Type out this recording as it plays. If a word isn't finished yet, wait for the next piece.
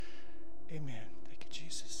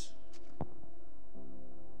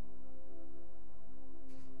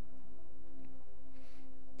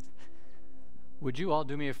Would you all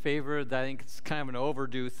do me a favor? I think it's kind of an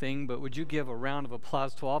overdue thing, but would you give a round of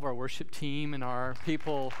applause to all of our worship team and our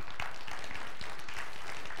people?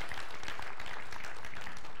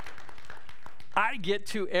 I get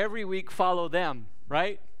to every week follow them,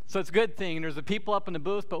 right? So it's a good thing. There's the people up in the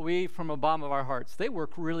booth, but we, from the bottom of our hearts, they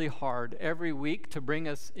work really hard every week to bring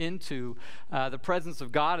us into the presence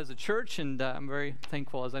of God as a church, and I'm very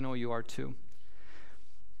thankful, as I know you are too.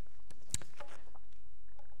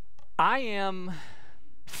 I am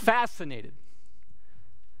fascinated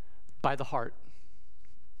by the heart.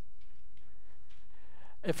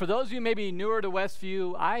 And for those of you maybe newer to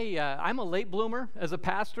Westview, I'm a late bloomer as a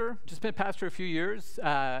pastor. Just been a pastor a few years.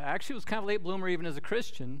 Actually was kind of a late bloomer even as a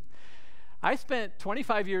Christian. I spent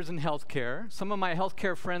 25 years in healthcare. Some of my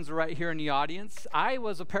healthcare friends are right here in the audience. I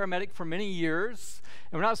was a paramedic for many years.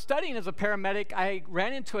 And when I was studying as a paramedic, I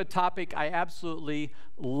ran into a topic I absolutely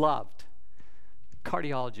loved: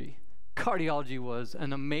 cardiology. Cardiology was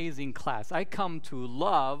an amazing class. I come to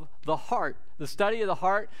love the heart, the study of the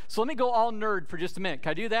heart. So let me go all nerd for just a minute.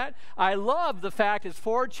 Can I do that? I love the fact it's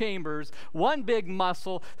 4 chambers, one big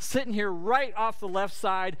muscle sitting here right off the left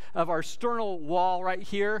side of our sternal wall right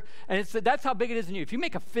here. And that's how big it is in you. If you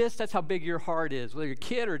make a fist, that's how big your heart is. Whether you're a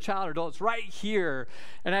kid or a child or adult, it's right here.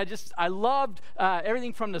 And I loved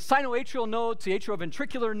everything from the sinoatrial node to the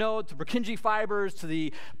atrioventricular node to Purkinje fibers to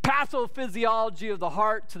the pathophysiology of the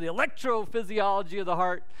heart to the electrophysiology of the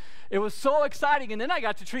heart. It was so exciting, and then I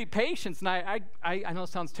got to treat patients, and I know it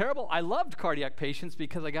sounds terrible. I loved cardiac patients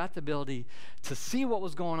because I got the ability to see what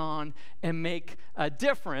was going on and make a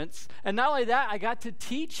difference. And not only that, I got to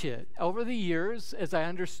teach it. Over the years, as I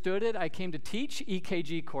understood it, I came to teach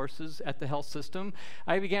EKG courses at the health system.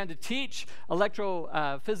 I began to teach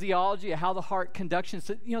electrophysiology, how the heart conduction.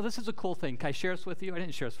 You know, this is a cool thing. Can I share this with you? I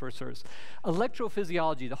didn't share this first service.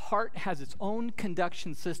 Electrophysiology, the heart has its own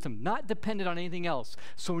conduction system, not dependent on anything else.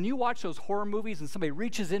 So when you watch those horror movies and somebody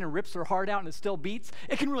reaches in and rips their heart out and it still beats,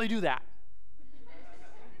 it can really do that.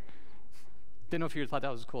 Didn't know if you thought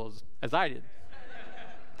that was as cool as I did.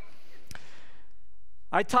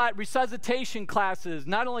 I taught resuscitation classes,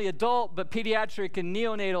 not only adult, but pediatric and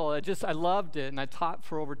neonatal. I loved it, and I taught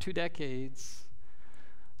for over 2 decades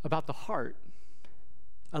about the heart.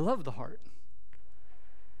 I love the heart.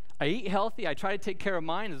 I eat healthy. I try to take care of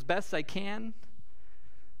mine as best I can.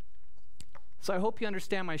 So I hope you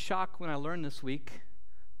understand my shock when I learned this week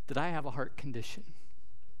that I have a heart condition.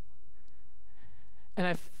 And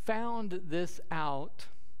I found this out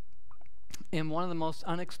in one of the most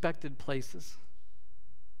unexpected places,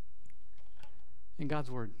 in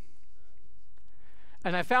God's Word.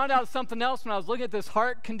 And I found out something else when I was looking at this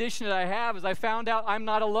heart condition that I have, is I found out I'm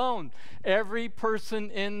not alone. Every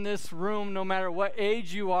person in this room, no matter what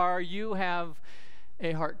age you are, you have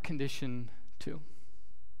a heart condition too.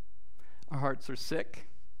 Our hearts are sick.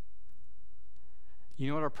 You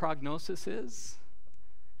know what our prognosis is?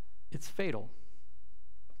 It's fatal.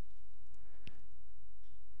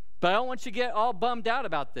 But I don't want you to get all bummed out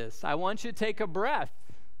about this. I want you to take a breath,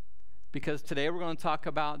 because today we're going to talk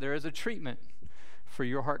about there is a treatment for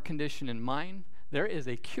your heart condition and mine. There is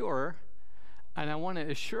a cure, and I want to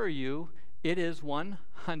assure you it is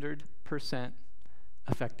 100%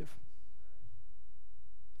 effective.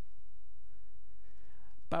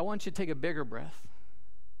 But I want you to take a bigger breath,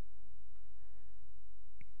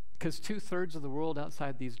 because 2/3 of the world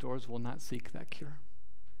outside these doors will not seek that cure.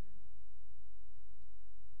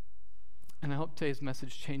 And I hope today's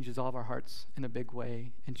message changes all of our hearts in a big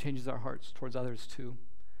way, and changes our hearts towards others too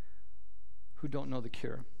who don't know the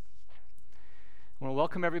cure. I want to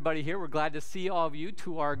welcome everybody here. We're glad to see all of you.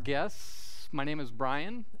 To our guests, my name is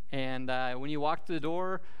Brian, and when you walk through the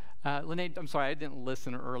door, Lene, I'm sorry, I didn't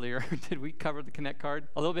listen earlier. Did we cover the Connect card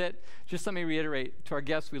a little bit? Just let me reiterate to our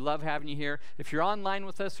guests, we love having you here. If you're online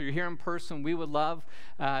with us or you're here in person, we would love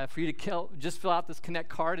for you to just fill out this Connect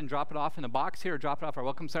card and drop it off in a box here, or drop it off our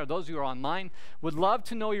Welcome Center. Those of you who are online would love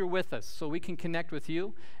to know you're with us, so we can connect with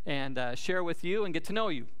you and share with you and get to know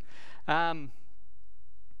you.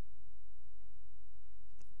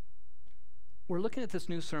 We're looking at this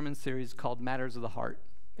new sermon series called Matters of the Heart,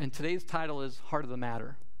 and today's title is Heart of the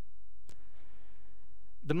Matter.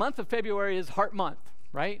 The month of February is Heart Month,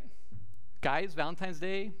 right? Guys, Valentine's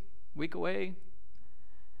Day, week away.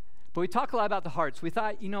 But we talk a lot about the hearts. We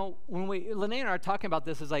thought, when Lene and I are talking about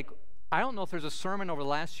this, is like, I don't know if there's a sermon over the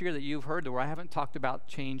last year that you've heard where I haven't talked about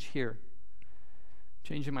change here,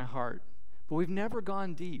 change in my heart. But we've never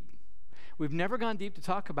gone deep. We've never gone deep to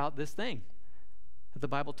talk about this thing that the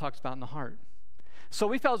Bible talks about in the heart. So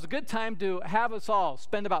we felt it was a good time to have us all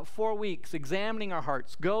spend about 4 weeks examining our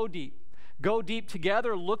hearts, go deep. Go deep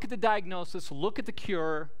together, look at the diagnosis, look at the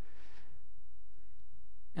cure,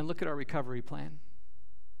 and look at our recovery plan.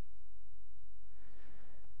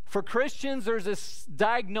 For Christians, there's this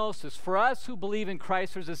diagnosis. For us who believe in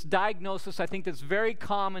Christ, there's this diagnosis I think that's very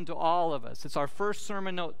common to all of us. It's our first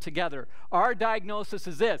sermon note together. Our diagnosis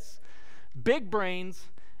is this: big brains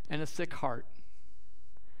and a sick heart.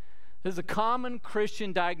 This is a common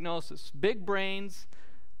Christian diagnosis. Big brains,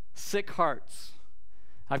 sick hearts.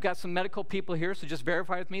 I've got some medical people here, so just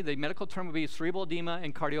verify with me. The medical term would be cerebral edema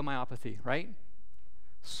and cardiomyopathy, right?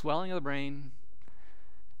 Swelling of the brain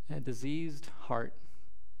and a diseased heart.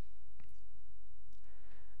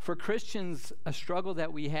 For Christians, a struggle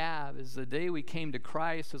that we have is the day we came to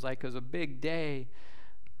Christ is like it was a big day.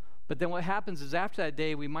 But then what happens is after that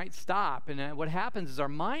day, we might stop. And what happens is our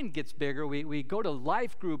mind gets bigger. We go to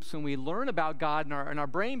life groups and we learn about God, and our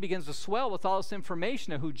brain begins to swell with all this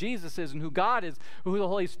information of who Jesus is and who God is, who the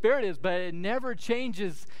Holy Spirit is. But it never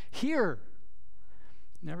changes here.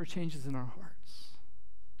 It never changes in our hearts.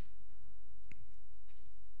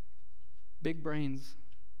 Big brains,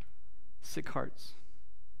 sick hearts.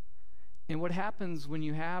 And what happens when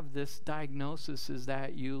you have this diagnosis is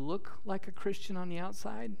that you look like a Christian on the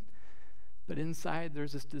outside, but inside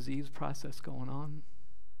there's this disease process going on.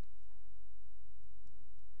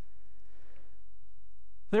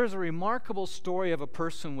 There's a remarkable story of a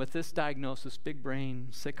person with this diagnosis, big brain,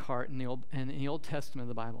 sick heart, in the Old Testament of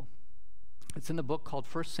the Bible. It's in the book called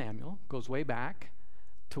 1 Samuel. It goes way back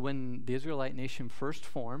to when the Israelite nation first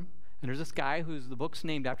formed. And there's this guy who's the book's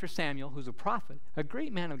named after Samuel, who's a prophet, a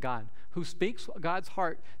great man of God, who speaks God's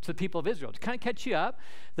heart to the people of Israel. To kind of catch you up,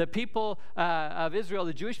 the people of Israel,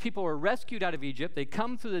 the Jewish people, were rescued out of Egypt. They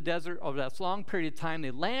come through the desert over that long period of time. They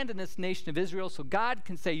land in this nation of Israel so God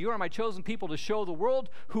can say, you are my chosen people to show the world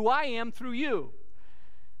who I am through you.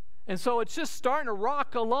 And so it's just starting to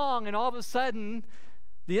rock along, and all of a sudden,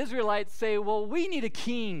 the Israelites say, well, we need a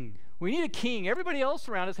king. We need a king. Everybody else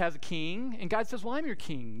around us has a king. And God says, well, I'm your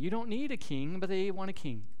king. You don't need a king, but they want a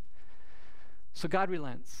king. So God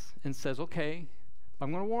relents and says, okay, but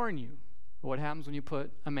I'm going to warn you what happens when you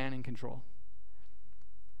put a man in control.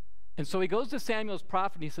 And so he goes to Samuel's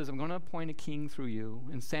prophet and he says, I'm going to appoint a king through you.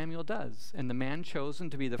 And Samuel does. And the man chosen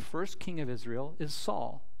to be the first king of Israel is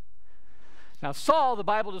Saul. Now, Saul, the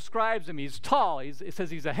Bible describes him. He's tall. It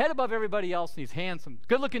says he's a head above everybody else, and he's handsome.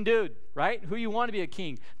 Good-looking dude, right? Who you want to be a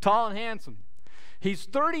king. Tall and handsome. He's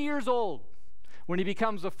 30 years old when he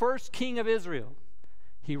becomes the first king of Israel.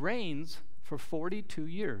 He reigns for 42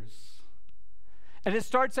 years. And it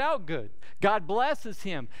starts out good. God blesses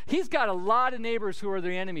him. He's got a lot of neighbors who are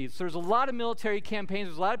their enemies. There's a lot of military campaigns.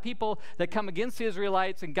 There's a lot of people that come against the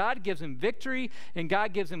Israelites, and God gives him victory, and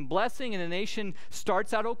God gives him blessing, and the nation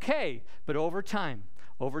starts out okay. But over time,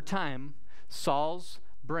 Saul's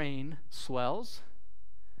brain swells,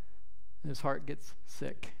 and his heart gets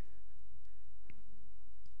sick.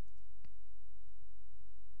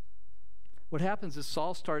 What happens is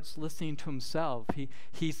Saul starts listening to himself.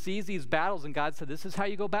 He sees these battles, and God said, this is how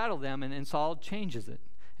you go battle them, and Saul changes it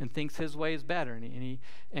and thinks his way is better.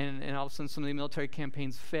 And all of a sudden some of the military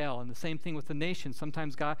campaigns fail. And the same thing with the nation.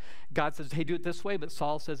 Sometimes God says, hey, do it this way, but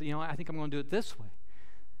Saul says, I think I'm going to do it this way.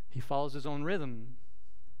 He follows his own rhythm.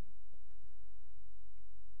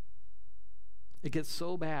 It gets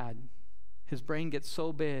so bad. His brain gets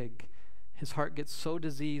so big. His heart gets so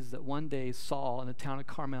diseased that one day Saul in the town of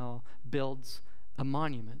Carmel builds a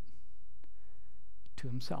monument to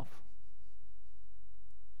himself.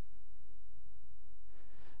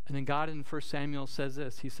 And then God in 1 Samuel says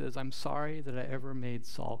this. He says, I'm sorry that I ever made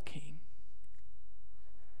Saul king.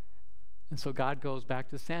 And so God goes back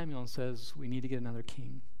to Samuel and says, we need to get another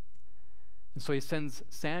king. And so he sends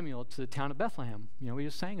Samuel to the town of Bethlehem. We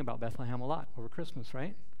just sang about Bethlehem a lot over Christmas,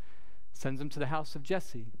 right? Sends him to the house of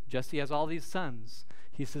Jesse. Jesse has all these sons.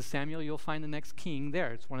 He says, Samuel, you'll find the next king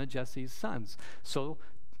there. It's one of Jesse's sons. So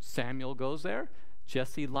Samuel goes there.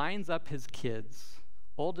 Jesse lines up his kids,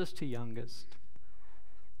 oldest to youngest.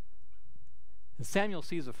 And Samuel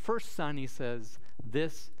sees the first son. He says,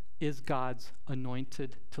 this is God's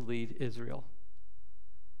anointed to lead Israel.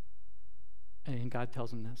 And God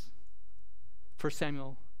tells him this. 1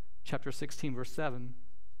 Samuel chapter 16, verse 7.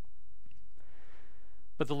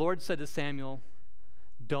 But the Lord said to Samuel,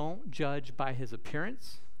 don't judge by his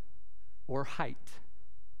appearance or height,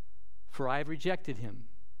 for I have rejected him.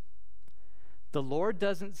 The Lord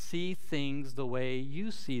doesn't see things the way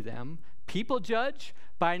you see them. People judge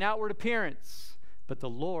by an outward appearance, but the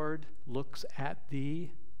Lord looks at the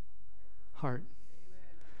heart.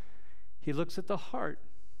 He looks at the heart.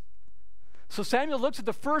 So Samuel looks at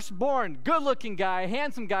the firstborn, good-looking guy,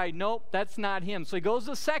 handsome guy. Nope, that's not him. So he goes to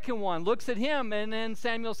the second one, looks at him, and then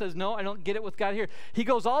Samuel says, no, I don't get it with God here. He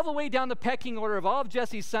goes all the way down the pecking order of all of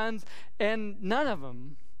Jesse's sons, and none of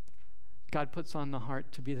them God puts on the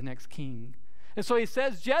heart to be the next king. And so he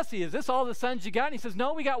says, Jesse, is this all the sons you got? And he says,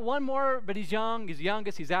 no, we got one more, but he's young, he's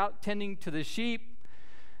youngest, he's out tending to the sheep.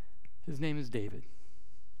 His name is David.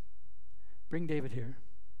 Bring David here.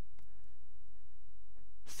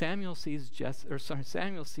 Samuel sees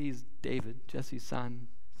David, Jesse's son,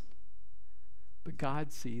 but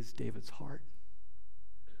God sees David's heart.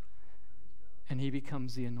 And he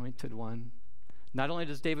becomes the anointed one. Not only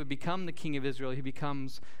does David become the king of Israel, he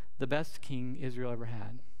becomes the best king Israel ever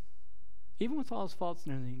had, even with all his faults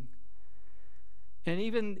and everything.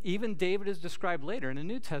 And even David is described later in the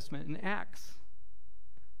New Testament in Acts,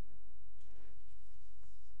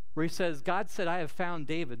 where he says, God said, I have found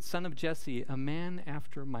David, son of Jesse, a man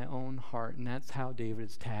after my own heart. And that's how David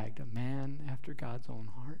is tagged, a man after God's own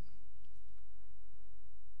heart.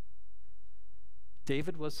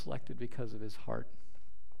 David was selected because of his heart.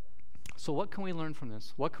 So what can we learn from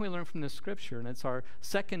this? What can we learn from this scripture? And it's our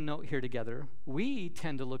second note here together. We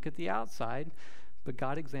tend to look at the outside, but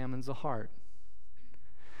God examines the heart.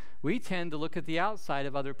 We tend to look at the outside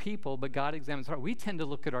of other people, but God examines the heart. We tend to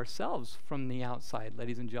look at ourselves from the outside,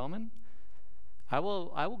 ladies and gentlemen. I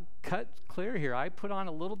will cut clear here. I put on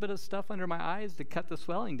a little bit of stuff under my eyes to cut the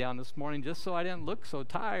swelling down this morning just so I didn't look so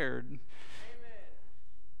tired. Amen.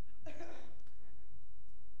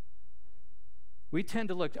 We tend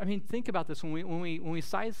to look, think about this. When we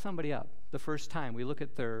size somebody up the first time, we look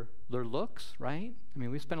at their looks, right?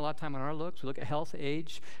 We spend a lot of time on our looks. We look at health,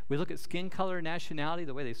 age. We look at skin color, nationality,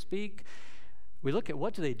 the way they speak. We look at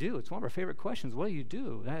what do they do. It's one of our favorite questions. What do you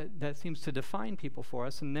do? That seems to define people for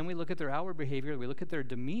us. And then we look at their outward behavior. We look at their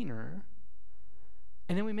demeanor.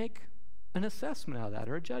 And then we make an assessment out of that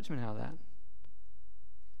or a judgment out of that.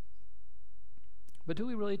 But do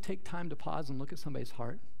we really take time to pause and look at somebody's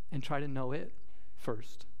heart and try to know it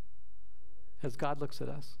first as God looks at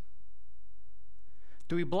us?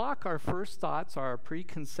 Do we block our first thoughts, our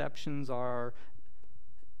preconceptions,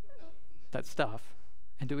 that stuff?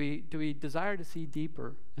 And do we desire to see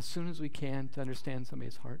deeper as soon as we can to understand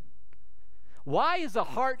somebody's heart? Why is the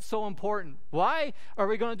heart so important? Why are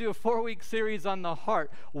we going to do a 4-week series on the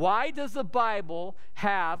heart? Why does the Bible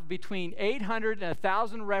have between 800 and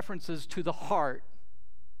 1,000 references to the heart?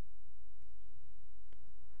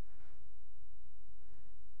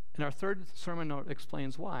 And our third sermon note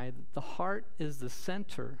explains why. The heart is the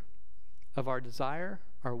center of our desire,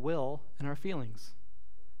 our will, and our feelings.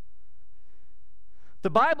 The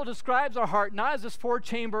Bible describes our heart not as this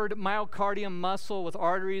 4-chambered myocardium muscle with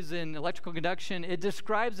arteries and electrical conduction. It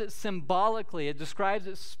describes it symbolically. It describes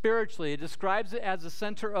it spiritually. It describes it as the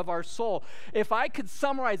center of our soul. If I could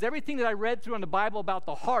summarize everything that I read through in the Bible about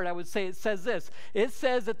the heart, I would say it says this. It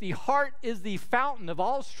says that the heart is the fountain of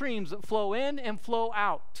all streams that flow in and flow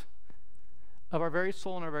out of our very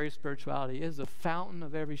soul and our very spirituality. It is the fountain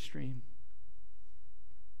of every stream.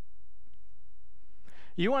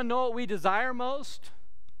 You want to know what we desire most?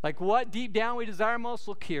 Like what deep down we desire most?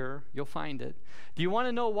 Look here. You'll find it. Do you want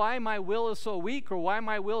to know why my will is so weak or why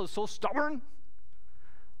my will is so stubborn?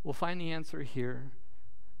 We'll find the answer here.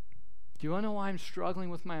 Do you want to know why I'm struggling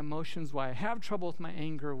with my emotions, why I have trouble with my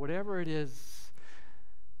anger, whatever it is?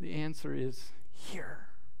 The answer is here.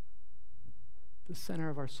 The center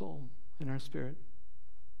of our soul and our spirit.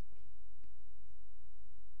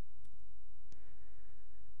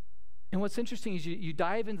 And what's interesting is you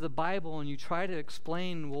dive into the Bible and you try to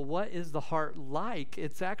explain, well, what is the heart like?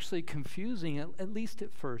 It's actually confusing, at least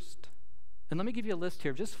at first. And let me give you a list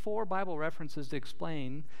here of just 4 Bible references to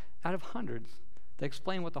explain, out of hundreds, that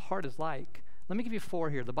explain what the heart is like. Let me give you 4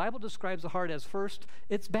 here. The Bible describes the heart as, first,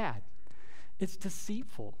 it's bad, it's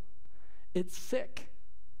deceitful, it's sick,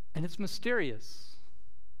 and it's mysterious.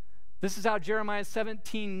 This is out Jeremiah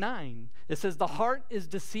 17:9. It says, the heart is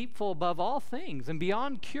deceitful above all things and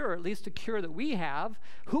beyond cure, at least a cure that we have.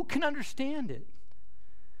 Who can understand it?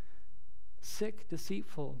 Sick,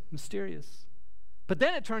 deceitful, mysterious. But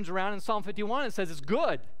then it turns around in Psalm 51 and says it's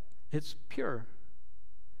good, it's pure.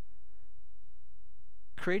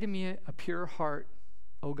 Create in me a pure heart,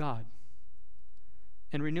 O God,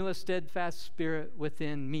 and renew a steadfast spirit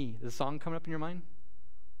within me. Is the song coming up in your mind?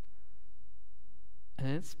 And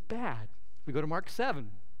it's bad. We go to Mark 7.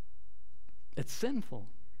 It's sinful.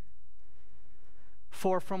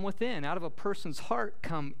 For from within, out of a person's heart,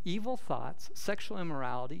 come evil thoughts, sexual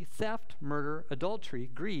immorality, theft, murder, adultery,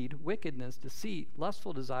 greed, wickedness, deceit,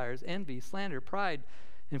 lustful desires, envy, slander, pride,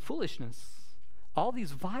 and foolishness. All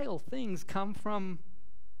these vile things come from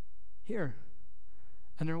here.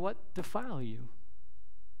 And they're what defile you.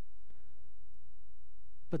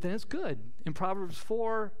 But then it's good. In Proverbs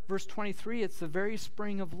 4, verse 23, it's the very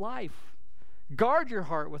spring of life. Guard your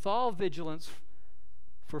heart with all vigilance,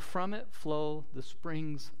 for from it flow the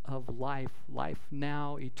springs of life. Life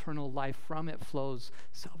now, eternal life. From it flows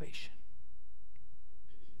salvation.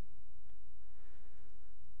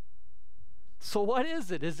 So what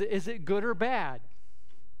is it? Is it good or bad?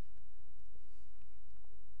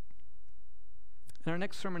 And our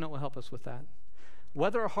next sermon note will help us with that.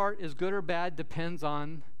 Whether a heart is good or bad depends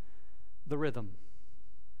on the rhythm.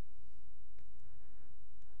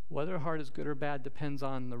 Whether a heart is good or bad depends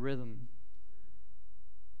on the rhythm.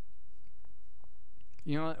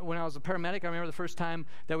 You know, when I was a paramedic, I remember the first time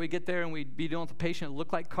that we'd get there and we'd be dealing with a patient that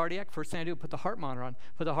looked like cardiac. First thing I do, put the heart monitor on.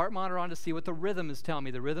 Put the heart monitor on to see what the rhythm is telling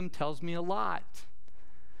me. The rhythm tells me a lot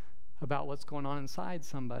about what's going on inside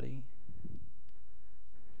somebody.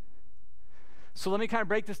 So let me kind of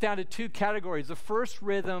break this down to two categories. The first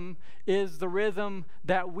rhythm is the rhythm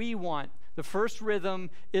that we want. The first rhythm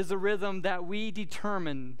is the rhythm that we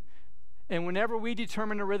determine. And whenever we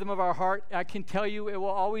determine the rhythm of our heart, I can tell you it will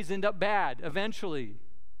always end up bad eventually.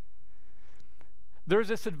 There's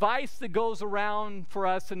this advice that goes around for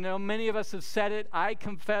us, and many of us have said it. I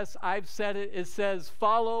confess I've said it. It says,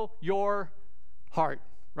 follow your heart,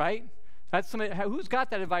 right? That's somebody, who's got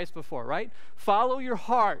that advice before, right? Follow your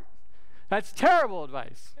heart. That's terrible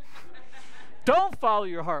advice. Don't follow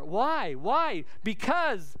your heart. Why? Why?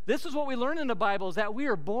 Because this is what we learn in the Bible, is that we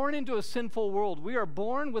are born into a sinful world. We are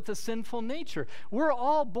born with a sinful nature. We're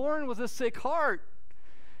all born with a sick heart.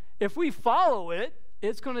 If we follow it,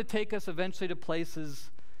 it's going to take us eventually to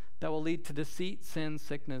places that will lead to deceit, sin,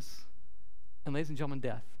 sickness, and, ladies and gentlemen,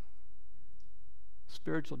 death.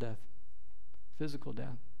 Spiritual death. Physical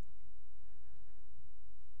death.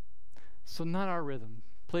 So not our rhythm.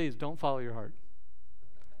 Please don't follow your heart.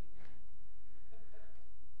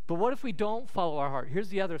 But what if we don't follow our heart? Here's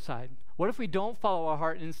the other side. What if we don't follow our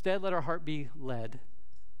heart and instead let our heart be led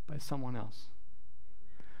by someone else?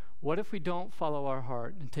 What if we don't follow our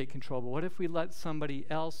heart and take control? But what if we let somebody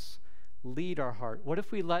else lead our heart? What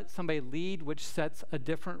if we let somebody lead which sets a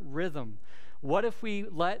different rhythm? What if we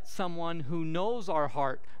let someone who knows our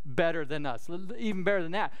heart better than us, even better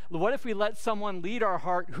than that? What if we let someone lead our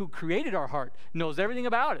heart who created our heart, knows everything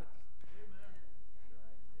about it?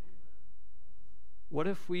 What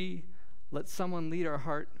if we let someone lead our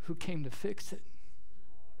heart who came to fix it?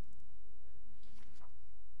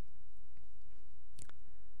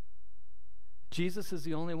 Jesus is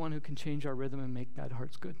the only one who can change our rhythm and make bad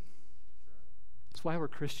hearts good. That's why we're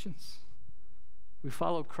Christians. We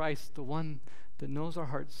follow Christ, the one that knows our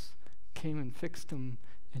hearts, came and fixed them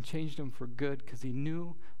and changed them for good because he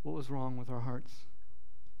knew what was wrong with our hearts.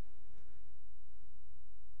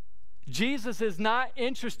 Jesus is not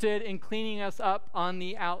interested in cleaning us up on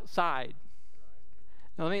the outside.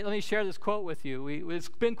 Now, let me share this quote with you. It's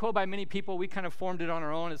been quoted by many people. We kind of formed it on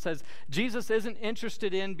our own. It says, Jesus isn't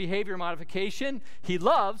interested in behavior modification. He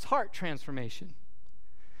loves heart transformation.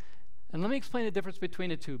 And let me explain the difference between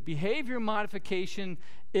the two. Behavior modification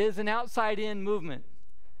is an outside-in movement.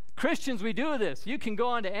 Christians, we do this. You can go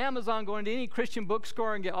onto Amazon, go into any Christian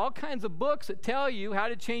bookstore and get all kinds of books that tell you how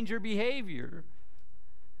to change your behavior.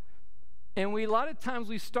 And a lot of times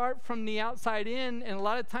we start from the outside in, and a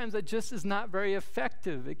lot of times that just is not very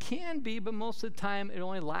effective. It can be, but most of the time it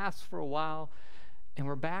only lasts for a while, and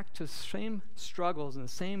we're back to the same struggles and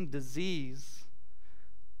the same disease.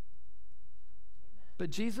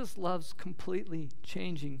 But Jesus loves completely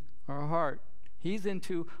changing our heart. He's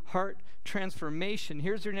into heart transformation.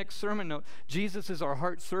 Here's your next sermon note. Jesus is our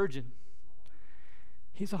heart surgeon.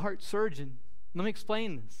 He's a heart surgeon. Let me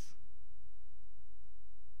explain this.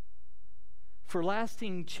 For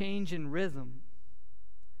lasting change in rhythm,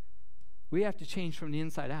 we have to change from the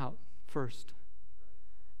inside out first.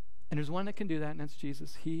 And there's one that can do that, and that's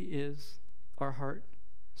Jesus. He is our heart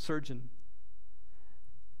surgeon.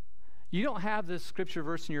 You don't have this scripture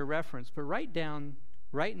verse in your reference, but write down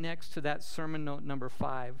right next to that sermon note number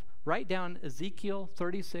 5, write down Ezekiel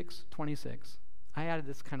 36:26. I added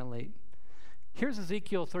this kind of late. Here's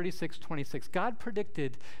Ezekiel 36:26. God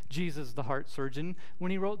predicted Jesus, the heart surgeon,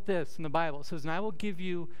 when he wrote this in the Bible. It says, and I will give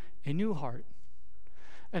you a new heart,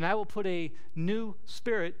 and I will put a new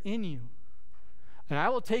spirit in you. And I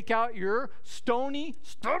will take out your stony,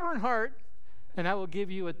 stubborn heart, and I will give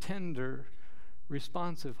you a tender,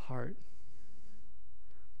 responsive heart.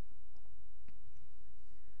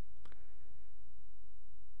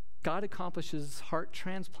 God accomplishes heart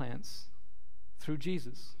transplants through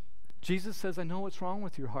Jesus. Jesus says, I know what's wrong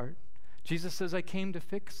with your heart. Jesus says, I came to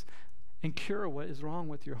fix and cure what is wrong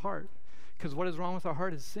with your heart. Because what is wrong with our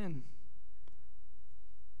heart is sin.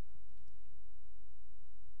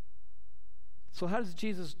 So how does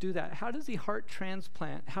Jesus do that? How does he heart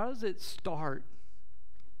transplant? How does it start?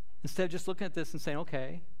 Instead of just looking at this and saying,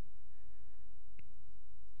 okay.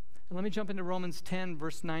 And let me jump into Romans 10,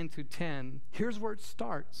 verse 9 through 10. Here's where it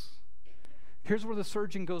starts. Here's where the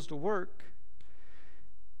surgeon goes to work.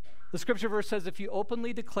 The scripture verse says, if you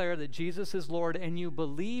openly declare that Jesus is Lord and you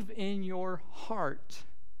believe in your heart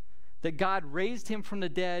that God raised him from the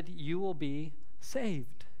dead, you will be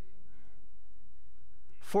saved.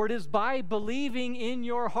 For it is by believing in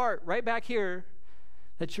your heart, right back here,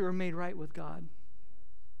 that you are made right with God.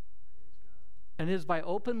 And it is by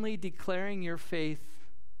openly declaring your faith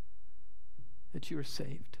that you are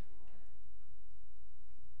saved.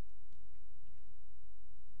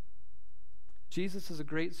 Jesus is a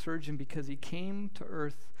great surgeon because he came to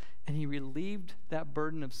earth and he relieved that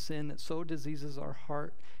burden of sin that so diseases our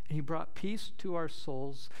heart, and he brought peace to our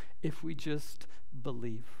souls if we just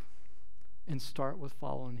believe and start with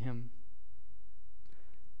following him.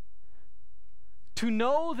 To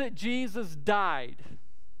know that Jesus died,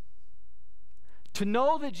 to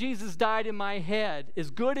know that Jesus died in my head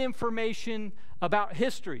is good information about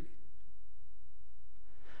history.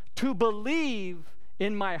 To believe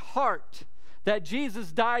in my heart that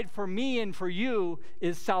Jesus died for me and for you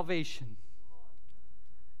is salvation.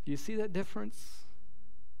 Do you see that difference?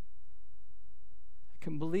 I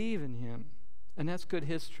can believe in him, and that's good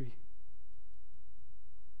history.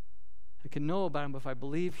 I can know about him, but if I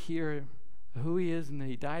believe here who he is and that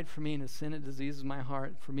he died for me and his sin and diseases my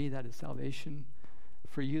heart, for me that is salvation.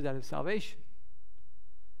 For you that is salvation.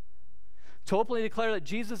 To openly declare that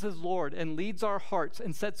Jesus is Lord and leads our hearts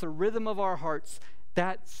and sets a rhythm of our hearts,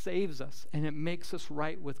 that saves us and it makes us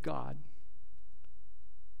right with God.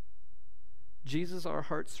 Jesus, our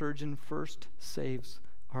heart surgeon, first saves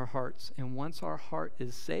our hearts. And once our heart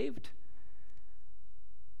is saved,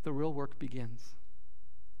 the real work begins.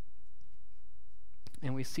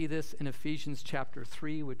 And we see this in Ephesians chapter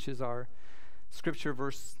 3, which is our scripture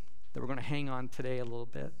verse that we're going to hang on today a little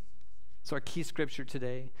bit. It's our key scripture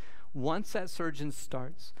today. Once that surgeon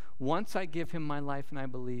starts, once I give him my life and I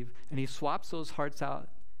believe, and he swaps those hearts out,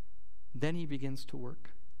 then he begins to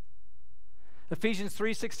work. Ephesians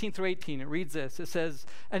 3:16 through 18, it reads this. It says,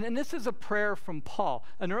 and this is a prayer from Paul,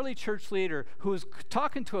 an early church leader who was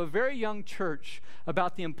talking to a very young church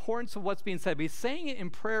about the importance of what's being said. But he's saying it in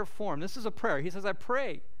prayer form. This is a prayer. He says, I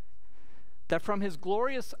pray that from his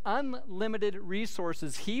glorious unlimited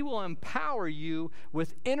resources, he will empower you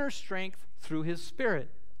with inner strength through his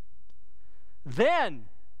Spirit. Then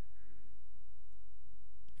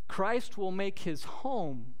Christ will make his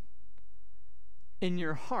home in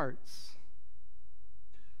your hearts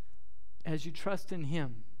as you trust in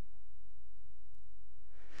him.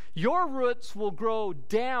 Your roots will grow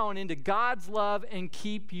down into God's love and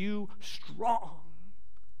keep you strong.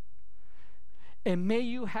 And may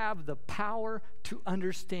you have the power to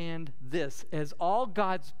understand this, as all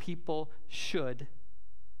God's people should.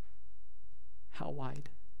 How wide?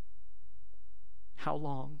 How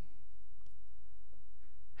long?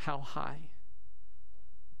 How high?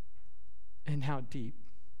 And how deep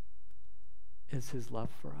is his love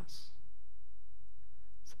for us?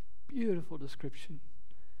 It's a beautiful description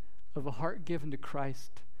of a heart given to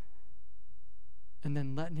Christ and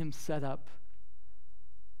then letting him set up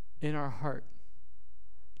in our heart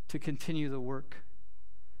to continue the work.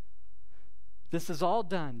 This is all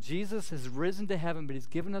done. Jesus has risen to heaven, but he's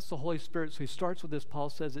given us the Holy Spirit. So he starts with this. Paul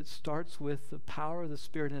says it starts with the power of the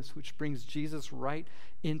Spirit in us, which brings Jesus right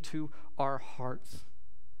into our hearts.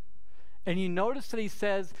 And you notice that he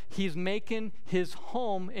says he's making his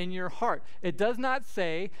home in your heart. It does not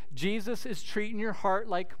say Jesus is treating your heart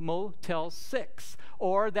like Motel 6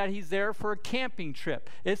 or that he's there for a camping trip.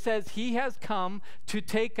 It says he has come to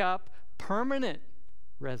take up permanent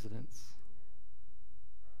residence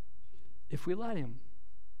if we let him.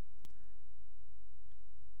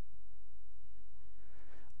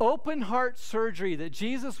 Open heart surgery that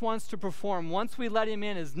Jesus wants to perform once we let him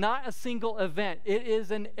in is not a single event. It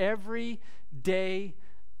is an everyday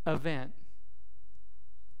event.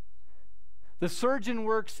 The surgeon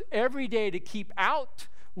works every day to keep out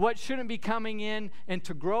what shouldn't be coming in and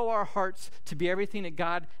to grow our hearts to be everything that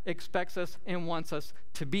God expects us and wants us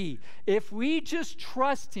to be. If we just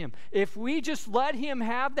trust him, if we just let him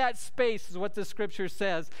have that space, is what the scripture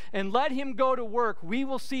says, and let him go to work, we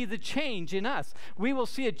will see the change in us. We will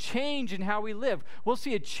see a change in how we live. We'll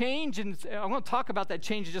see a change in, I'm going to talk about that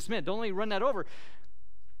change in just a minute. Don't let me run that over.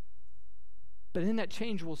 But in that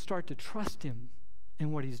change, we'll start to trust him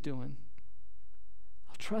in what he's doing.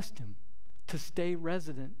 I'll trust him to stay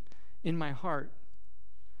resident in my heart.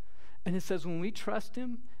 And it says when we trust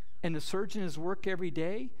him and the surge in his work every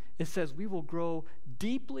day, it says we will grow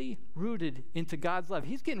deeply rooted into God's love.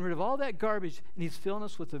 He's getting rid of all that garbage, and he's filling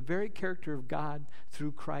us with the very character of God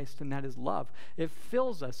through Christ, and that is love. It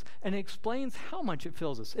fills us, and it explains how much it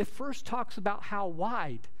fills us. It first talks about how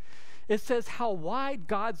wide. It says how wide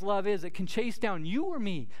God's love is. It can chase down you or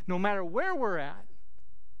me, no matter where we're at.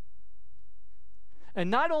 And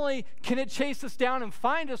not only can it chase us down and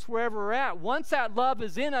find us wherever we're at, once that love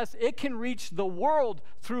is in us, it can reach the world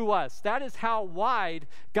through us. That is how wide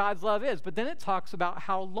God's love is. But then it talks about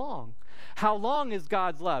how long. How long is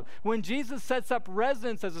God's love? When Jesus sets up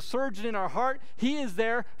residence as a surgeon in our heart, he is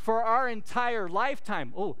there for our entire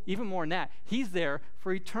lifetime. Oh, even more than that, he's there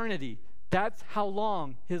for eternity. That's how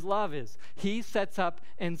long his love is. He sets up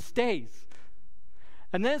and stays.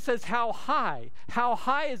 And then it says how high. How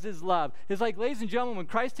high is his love? It's like, ladies and gentlemen, when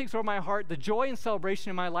Christ takes over my heart, the joy and celebration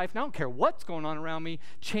in my life, and I don't care what's going on around me,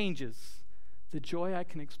 changes. The joy I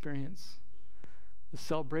can experience, the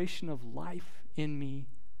celebration of life in me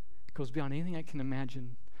goes beyond anything I can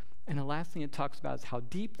imagine. And the last thing it talks about is how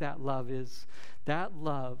deep that love is. That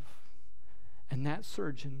love and that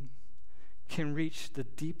surgeon can reach the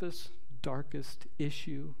deepest, darkest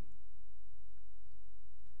issue,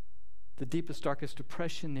 the deepest, darkest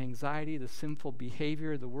depression, the anxiety, the sinful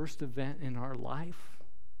behavior, the worst event in our life,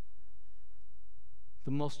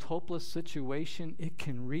 the most hopeless situation. It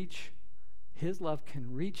can reach, his love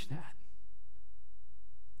can reach that.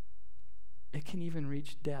 It can even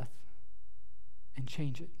reach death and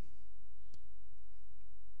change it.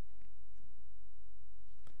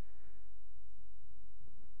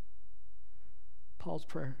 Paul's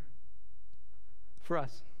prayer for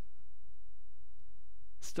us.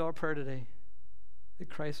 Still our prayer today, that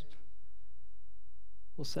Christ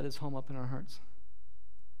will set his home up in our hearts.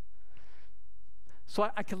 So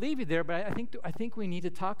I could leave you there, but I think we need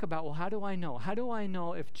to talk about, well, how do I know? How do I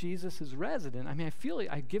know if Jesus is resident? I mean, I feel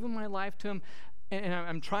I've given my life to him, and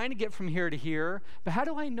I'm trying to get from here to here, but how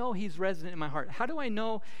do I know he's resident in my heart? How do I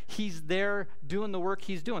know he's there doing the work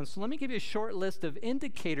he's doing? So let me give you a short list of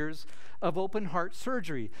indicators of open heart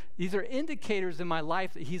surgery. These are indicators in my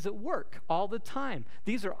life that he's at work all the time.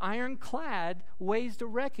 These are ironclad ways to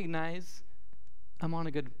recognize I'm on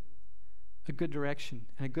a good direction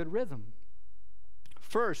and a good rhythm.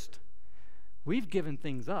 First, we've given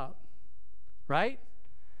things up, right?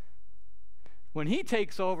 When he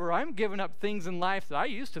takes over, I'm giving up things in life that I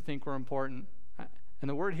used to think were important. And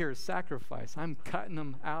the word here is sacrifice. I'm cutting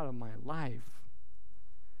them out of my life.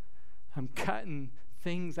 I'm cutting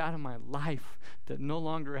things out of my life that no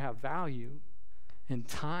longer have value, and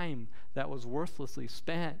time that was worthlessly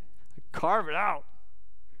spent. I carve it out.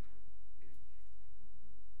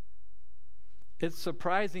 It's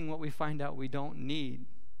surprising what we find out we don't need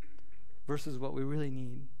versus what we really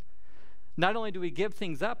need. Not only do we give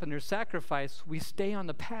things up and there's sacrifice, we stay on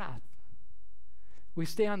the path. We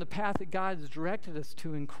stay on the path that God has directed us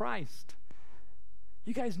to in Christ.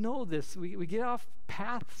 You guys know this. We get off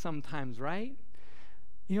path sometimes, right?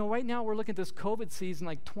 You know, right now we're looking at this COVID season,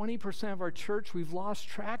 like 20% of our church we've lost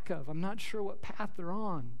track of. I'm not sure what path they're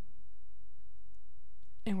on.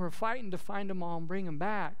 And we're fighting to find them all and bring them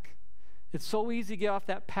back. It's so easy to get off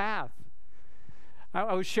that path.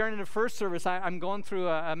 I was sharing in the first service, I'm going through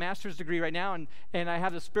a master's degree right now, and I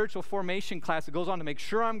have a spiritual formation class that goes on to make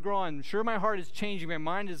sure I'm growing, sure my heart is changing, my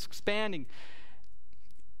mind is expanding.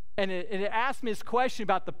 And it asked me this question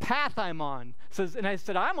about the path I'm on. And I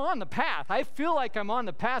said, I'm on the path. I feel like I'm on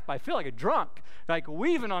the path, but I feel like a drunk, like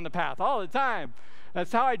weaving on the path all the time.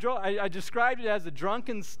 That's how I described it as a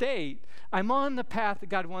drunken state. I'm on the path that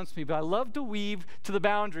God wants me, but I love to weave to the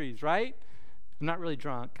boundaries, right? I'm not really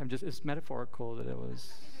drunk. It's metaphorical that it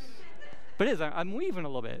was. But it is. I'm weaving a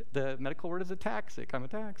little bit. The medical word is ataxic. I'm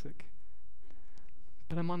ataxic.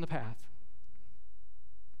 But I'm on the path.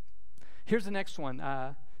 Here's the next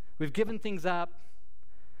one. We've given things up.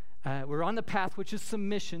 We're on the path, which is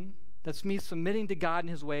submission. That's me submitting to God in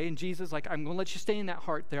his way. And Jesus, like, I'm going to let you stay in that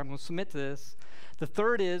heart there. I'm going to submit to this. The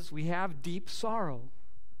third is we have deep sorrow.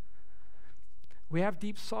 We have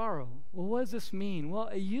deep sorrow. Well, what does this mean? Well,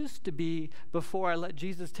 it used to be, before I let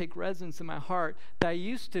Jesus take residence in my heart, that I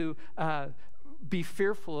used to be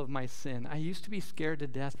fearful of my sin. I used to be scared to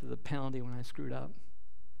death of the penalty when I screwed up.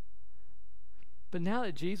 But now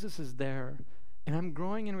that Jesus is there, and I'm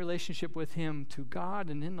growing in relationship with him to God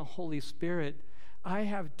and in the Holy Spirit, I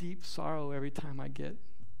have deep sorrow every time I get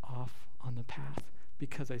off on the path,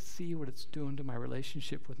 because I see what it's doing to my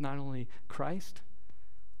relationship with not only Christ,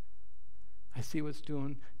 I see what it's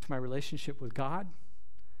doing to my relationship with God.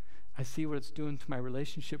 I see what it's doing to my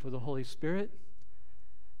relationship with the Holy Spirit.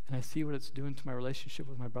 And I see what it's doing to my relationship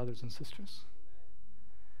with my brothers and sisters.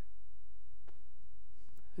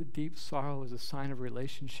 The deep sorrow is a sign of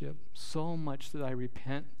relationship, so much that I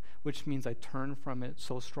repent, which means I turn from it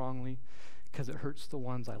so strongly because it hurts the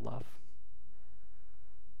ones I love.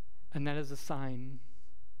 And that is a sign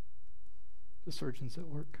the surgeon's at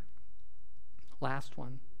work. Last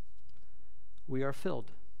one. We are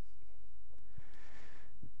filled.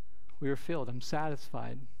 We are filled. I'm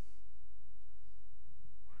satisfied.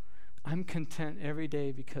 I'm content every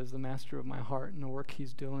day because the master of my heart and the work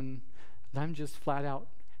he's doing, I'm just flat out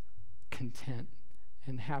content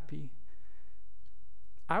and happy.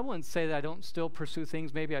 I wouldn't say that I don't still pursue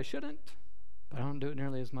things maybe I shouldn't, but I don't do it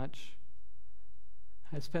nearly as much.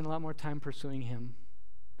 I spend a lot more time pursuing him.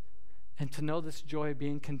 And to know this joy of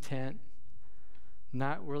being content,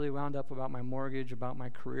 not really wound up about my mortgage, about my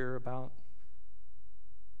career,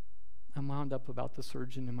 I'm wound up about the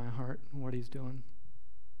surgeon in my heart and what he's doing.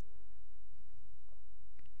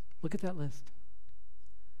 Look at that list.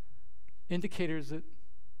 Indicators that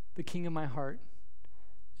the king of my heart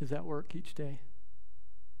is at work each day.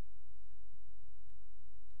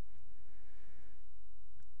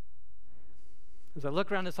 As I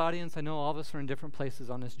look around this audience, I know all of us are in different places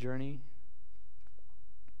on this journey.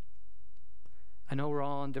 I know we're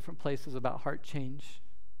all in different places about heart change.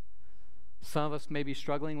 Some of us may be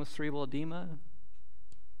struggling with cerebral edema,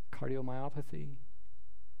 cardiomyopathy.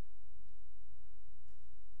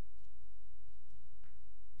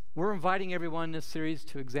 We're inviting everyone in this series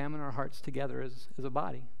to examine our hearts together as a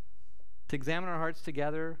body, to examine our hearts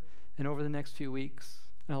together and over the next few weeks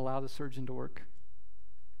and allow the surgeon to work.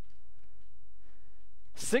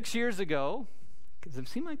 6 years ago, does it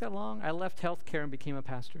seem like that long? I left healthcare and became a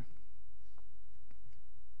pastor.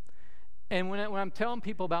 And when I'm telling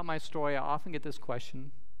people about my story, I often get this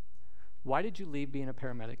question: why did you leave being a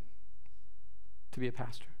paramedic to be a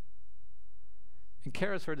pastor? And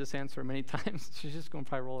Kara's heard this answer many times. She's just going to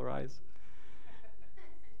probably roll her eyes.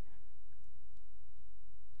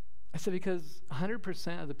 I said, because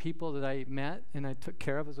 100% of the people that I met and I took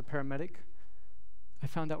care of as a paramedic, I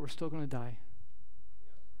found out we're still going to die.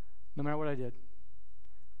 No matter what I did.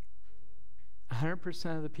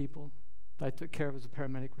 100% of the people that I took care of as a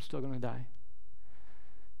paramedic were still going to die.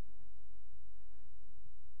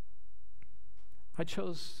 I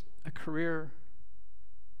chose a career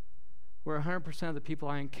where 100% of the people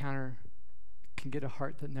I encounter can get a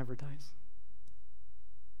heart that never dies.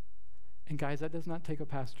 And guys, that does not take a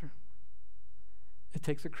pastor. It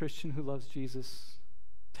takes a Christian who loves Jesus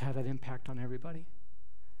to have that impact on everybody.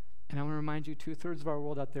 And I want to remind you, 2/3 of our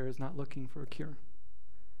world out there is not looking for a cure.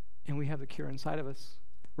 And we have the cure inside of us.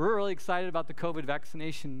 We're really excited about the COVID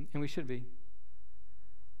vaccination, and we should be.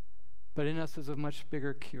 But in us is a much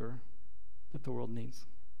bigger cure that the world needs.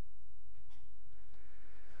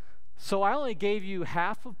 So I only gave you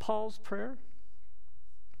half of Paul's prayer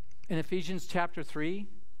in Ephesians chapter 3.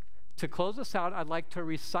 To close us out, I'd like to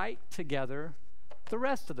recite together the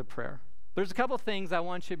rest of the prayer. There's a couple things I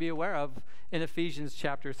want you to be aware of in Ephesians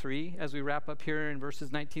chapter 3 as we wrap up here in verses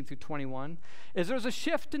 19 through 21, is there's a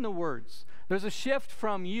shift in the words. There's a shift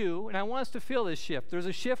from you, and I want us to feel this shift. There's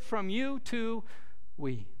a shift from you to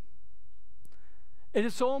we. It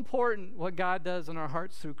is so important what God does in our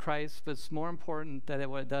hearts through Christ, but it's more important that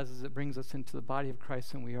what it does is it brings us into the body of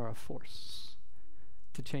Christ, and we are a force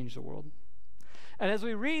to change the world. And as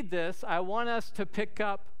we read this, I want us to pick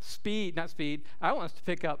up I want us to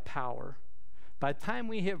pick up power. By the time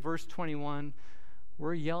we hit verse 21,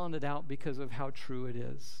 we're yelling it out because of how true it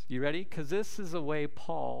is. You ready? Because this is the way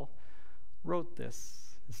Paul wrote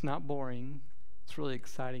this. It's not boring. It's really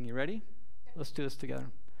exciting. You ready? Let's do this together.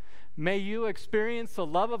 May you experience the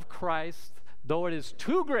love of Christ, though it is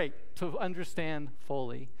too great to understand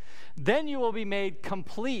fully. Then you will be made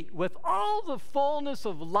complete with all the fullness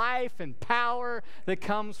of life and power that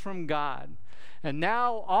comes from God. And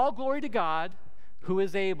now all glory to God, who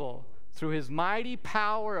is able, through his mighty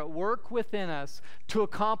power at work within us, to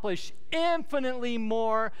accomplish infinitely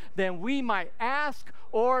more than we might ask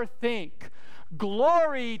or think.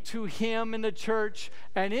 Glory to him in the church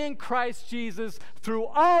and in Christ Jesus through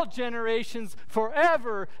all generations,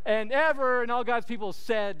 forever and ever. And all God's people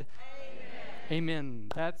said, Amen.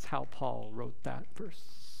 Amen. That's how Paul wrote that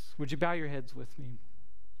verse. Would you bow your heads with me?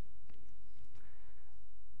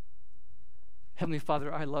 Heavenly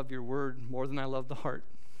Father, I love your word more than I love the heart.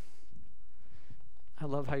 I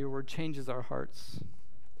love how your word changes our hearts.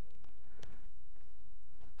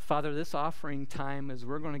 Father, this offering time is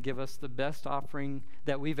we're going to give us the best offering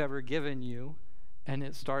that we've ever given you, and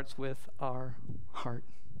it starts with our heart.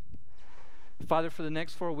 Father, for the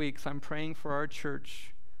next 4 weeks, I'm praying for our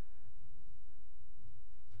church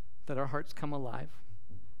that our hearts come alive,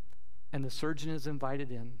 and the surgeon is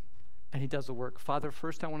invited in, and he does the work. Father,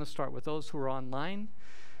 first I want to start with those who are online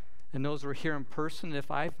and those who are here in person.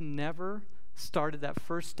 If I've never started that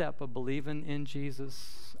first step of believing in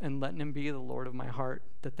Jesus and letting him be the Lord of my heart,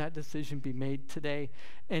 that decision be made today.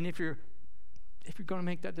 And if you're going to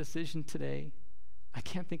make that decision today, I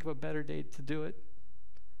can't think of a better day to do it.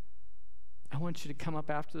 I want you to come up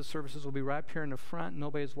after the services. We'll be right up here in the front.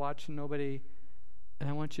 Nobody's watching, nobody. And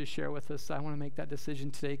I want you to share with us, I want to make that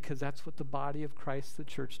decision today, because that's what the body of Christ, the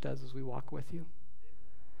church, does as we walk with you.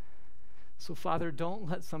 So, Father, don't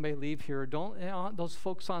let somebody leave here. Those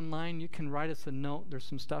folks online, you can write us a note. There's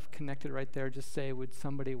some stuff connected right there. Just say, would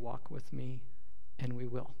somebody walk with me? And we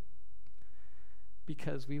will.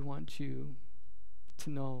 Because we want you to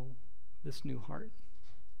know this new heart.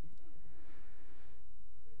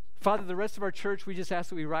 Father, the rest of our church, we just ask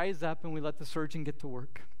that we rise up and we let the surgeon get to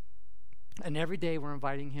work. And every day we're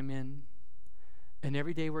inviting him in. And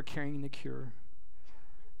every day we're carrying the cure.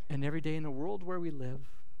 And every day in the world where we live,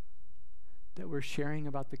 that we're sharing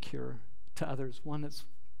about the cure to others, one that's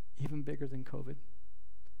even bigger than COVID.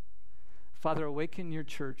 Father, awaken your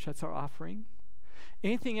church. That's our offering.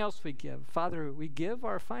 Anything else we give, Father, we give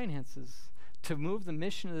our finances to move the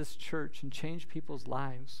mission of this church and change people's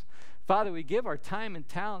lives. Father, we give our time and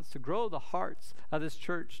talents to grow the hearts of this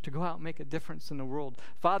church, to go out and make a difference in the world.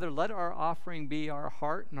 Father, let our offering be our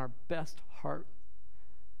heart and our best heart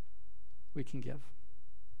we can give.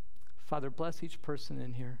 Father, bless each person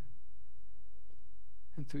in here.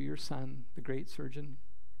 And through your Son, the great surgeon,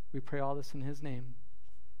 we pray all this in his name.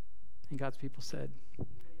 And God's people said,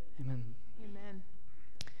 amen. Amen.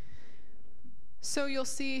 So you'll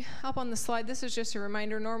see up on the slide, this is just a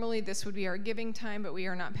reminder. Normally this would be our giving time, but we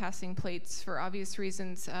are not passing plates for obvious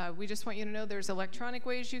reasons. We just want you to know there's electronic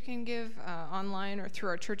ways you can give online or through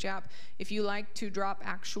our church app. If you like to drop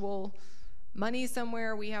actual money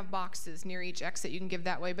somewhere, we have boxes near each exit. You can give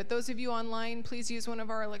that way. But those of you online, please use one of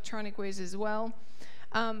our electronic ways as well.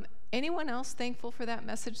 Anyone else thankful for that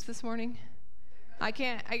message this morning? I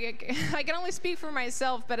can only speak for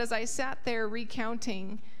myself, but as I sat there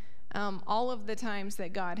recounting all of the times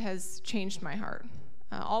that God has changed my heart,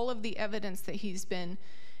 all of the evidence that he's been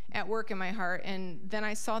at work in my heart, and then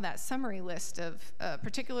I saw that summary list of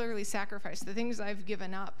particularly sacrifice, the things I've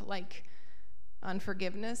given up, like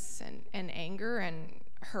unforgiveness and anger and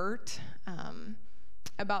hurt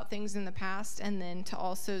about things in the past, and then to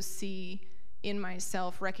also see in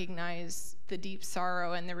myself recognize the deep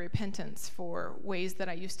sorrow and the repentance for ways that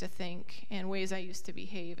I used to think and ways I used to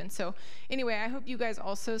behave. And so anyway, I hope you guys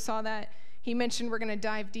also saw that. He mentioned we're going to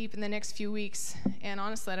dive deep in the next few weeks, and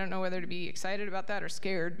honestly, I don't know whether to be excited about that or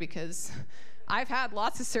scared, because I've had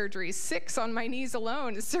lots of surgeries, 6 on my knees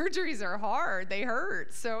alone. The surgeries are hard. They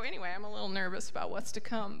hurt. So anyway, I'm a little nervous about what's to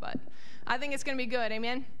come, but I think it's going to be good.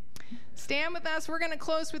 Amen? Stand with us. We're going to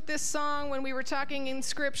close with this song. When we were talking in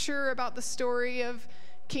Scripture about the story of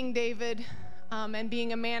King David and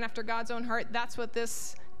being a man after God's own heart, that's what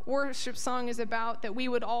this worship song is about, that we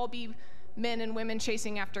would all be men and women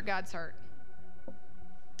chasing after God's heart.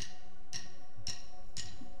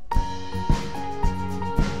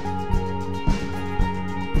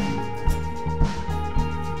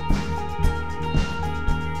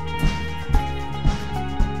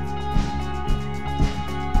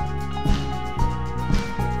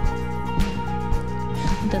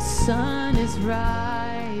 The sun is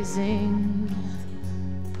rising,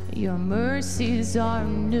 your mercies are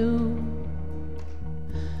new,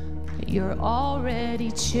 you're already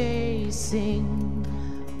chasing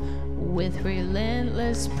with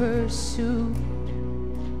relentless pursuit.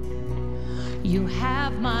 You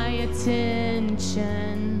have my attention,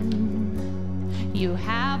 you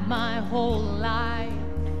have my whole life.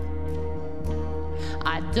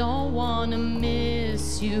 I don't want to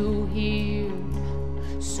miss you here.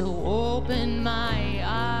 So open my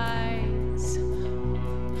eyes,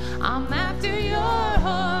 I'm after your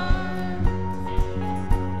heart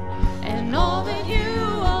and all that you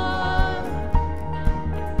are,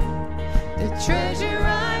 the treasure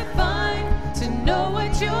I find to know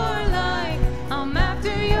what you're like. I'm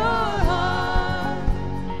after your heart,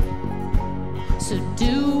 so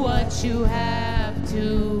do what you have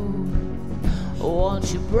to.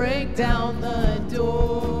 Won't you break down the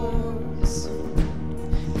doors?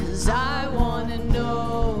 I want to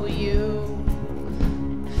know you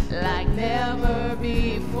like never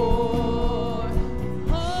before.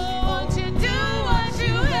 Oh, won't you do what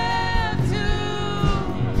you have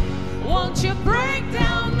to? Won't you break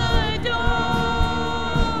down the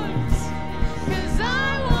doors? 'Cause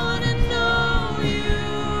I want to know you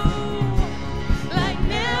like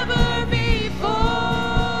never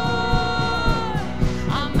before.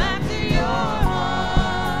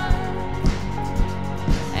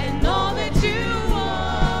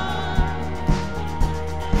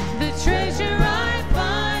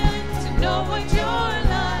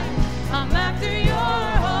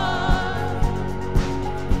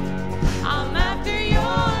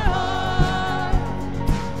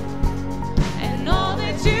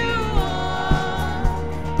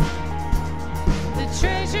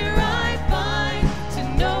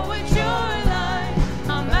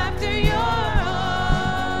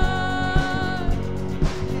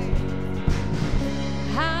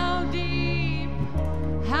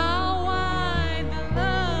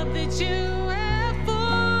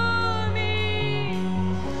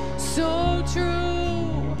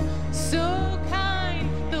 true, so kind,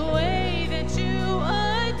 the way that you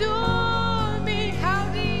adore me. How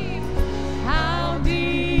deep, how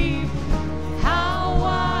deep, how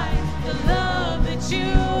wide, the love that you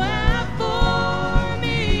have for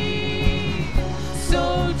me.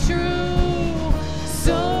 So true,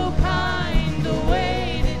 so kind, the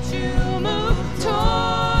way that you move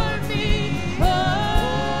toward me. Oh,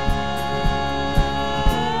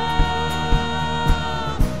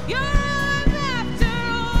 I'm after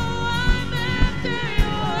your heart.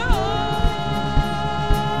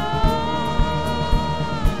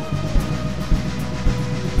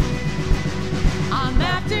 I'm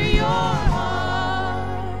after your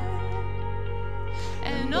heart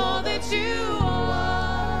and all that you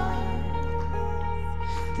are.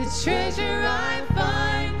 The treasure I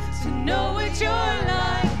find to know what you're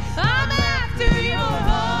like. I'm after your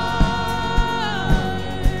heart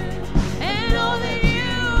and all that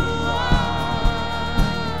you are.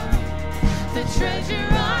 The treasure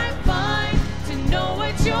I find to know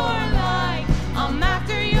what you're like. I'm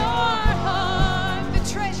after your heart.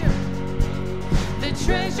 The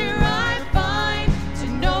treasure I find to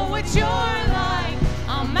know what you're like.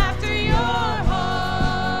 I'm after your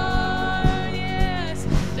heart. Yes,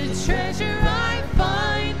 the treasure I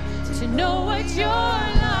find to know what you're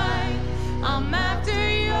like. I'm after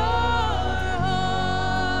your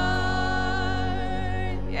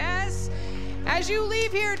heart. Yes. As you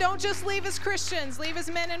leave here, don't just leave as Christians. Leave as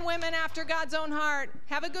men and women after God's own heart.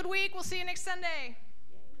 Have a good week. We'll see you next Sunday.